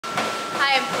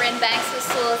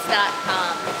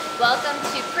andbankswithstools.com. Welcome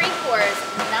to Precor's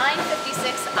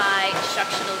 956i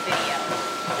instructional video.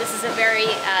 This is a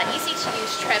very easy to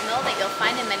use treadmill that you'll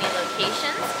find in many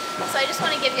locations. So I just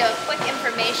want to give you a quick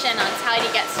information on how to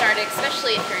get started,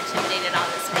 especially if you're intimidated on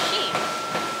this machine.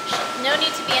 No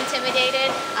need to be intimidated.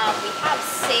 We have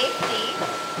safety.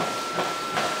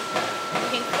 You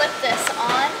can clip this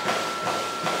on.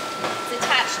 It's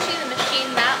attached to the machine.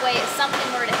 That way, if something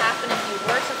were to happen, if you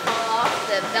were to fall off,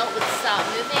 the belt would stop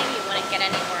moving. You wouldn't get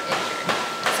any more injured.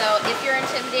 So if you're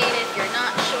intimidated, if you're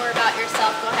not sure about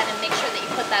yourself, go ahead and make sure that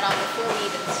you put that on before we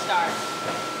even start.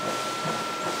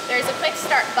 There's a quick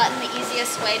start button, the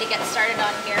easiest way to get started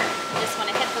on here. You just want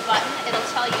to hit the button. It'll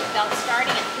tell you belt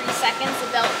starting in 3 seconds.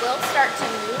 The belt will start to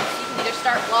move. So you can either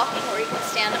start walking or you can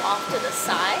stand off to the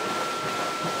side.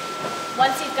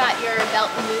 Once you've got your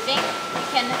belt moving, you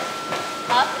can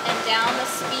up and down the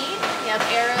speed. You have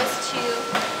arrows to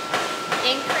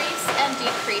increase and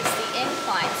decrease the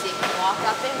incline. So you can walk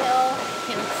up a hill,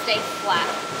 you can stay flat.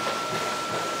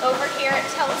 Over here it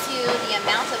tells you the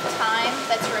amount of time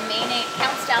that's remaining. It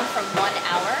counts down from 1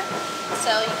 hour.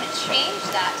 So you can change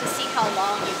that to see how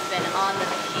long you've been on the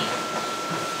machine.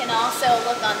 You can also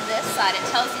look on this side. It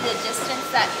tells you the distance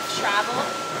that you've traveled.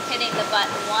 Hitting the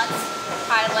button once,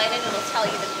 highlighted, it'll tell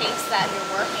you the pace that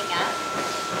you're working at.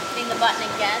 Hitting the button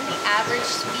again, the average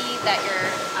speed that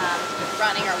you're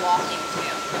running or walking to.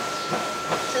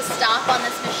 To stop on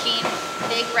this machine,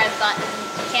 big red button,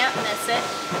 you can't miss it,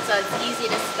 so it's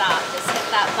easy to stop. Just hit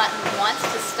that button once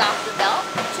to stop the belt.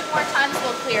 2 more times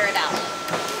will clear it out.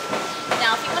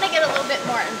 Now, if you want to get a little bit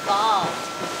more involved,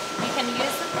 you can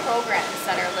use the programs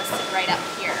that are listed right up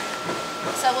here.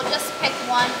 So we'll just pick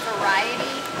one,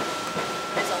 variety.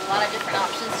 There's a lot of different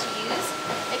options to use.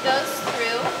 It goes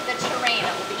through the terrain.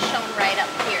 It will be shown right up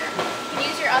here. You can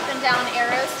use your up and down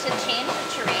arrows to change the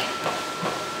terrain.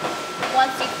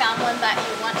 Once you've found one that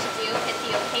you want to do, hit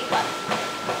the OK button.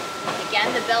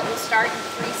 Again, the belt will start in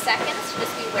 3 seconds.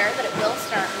 Just be aware that it will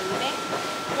start moving.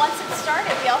 Once it's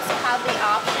started, we also have the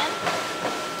option,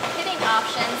 hitting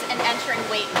options and entering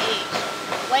weight and age.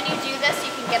 When you do this,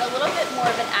 you can get a little bit more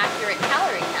of an accurate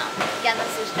calorie count. Again,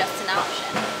 this is just an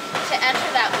option. To enter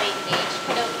that weight and age,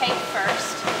 hit OK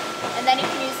first, and then you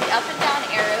can use the up and down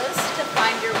arrows to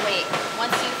find your weight.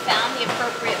 Once you've found the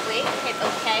appropriate weight, hit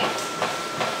OK.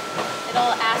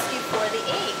 It'll ask you for the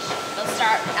age. It'll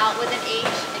start out with an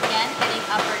age, again, hitting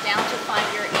up or down to find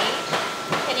your age,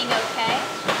 hitting OK.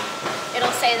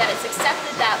 It'll say that it's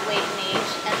accepted that weight and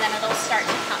age, and then it'll start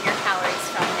to count your calories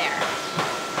from there.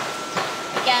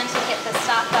 Again, to hit the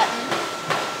stop button,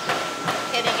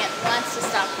 hitting it once to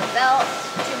stop the belt,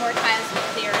 2 more times to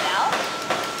clear it out.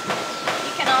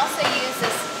 You can also use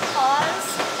this pause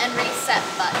and reset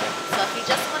button. So if you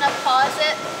just want to pause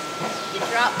it, you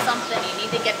drop something, you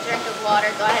need to get a drink of water,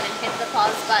 go ahead and hit the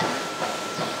pause button.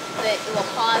 It will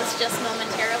pause just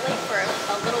momentarily for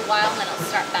a little while, and then it'll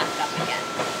start back up again.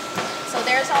 So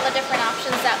there's all the different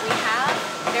options that we have.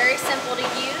 Very simple to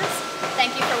use.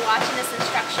 Thank you for watching this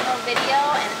instructional video,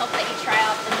 and hope that you try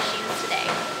out the machines today.